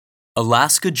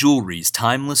Alaska Jewelry's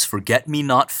timeless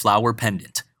forget-me-not flower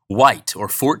pendant, white or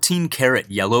 14-karat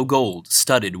yellow gold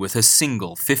studded with a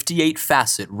single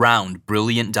 58-facet round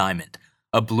brilliant diamond,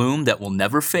 a bloom that will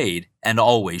never fade and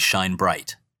always shine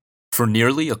bright. For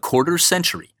nearly a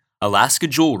quarter-century, Alaska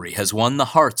Jewelry has won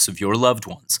the hearts of your loved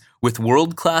ones with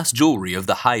world-class jewelry of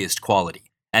the highest quality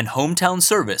and hometown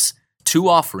service, two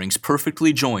offerings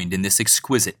perfectly joined in this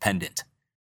exquisite pendant.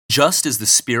 Just as the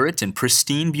spirit and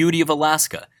pristine beauty of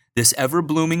Alaska, this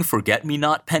ever-blooming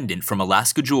forget-me-not pendant from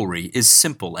Alaska Jewelry is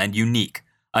simple and unique,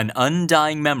 an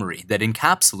undying memory that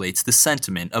encapsulates the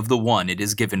sentiment of the one it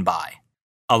is given by.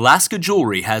 Alaska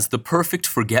Jewelry has the perfect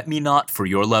forget-me-not for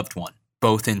your loved one,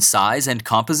 both in size and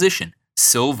composition,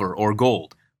 silver or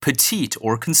gold, petite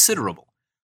or considerable.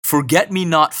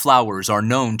 Forget-me-not flowers are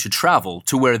known to travel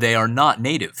to where they are not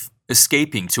native,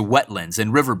 escaping to wetlands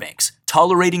and riverbanks,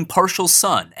 tolerating partial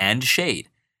sun and shade.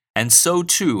 And so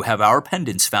too have our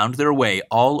pendants found their way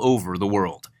all over the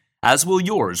world, as will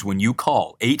yours when you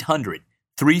call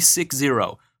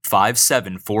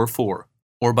 800-360-5744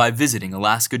 or by visiting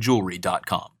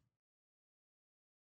alaskajewelry.com.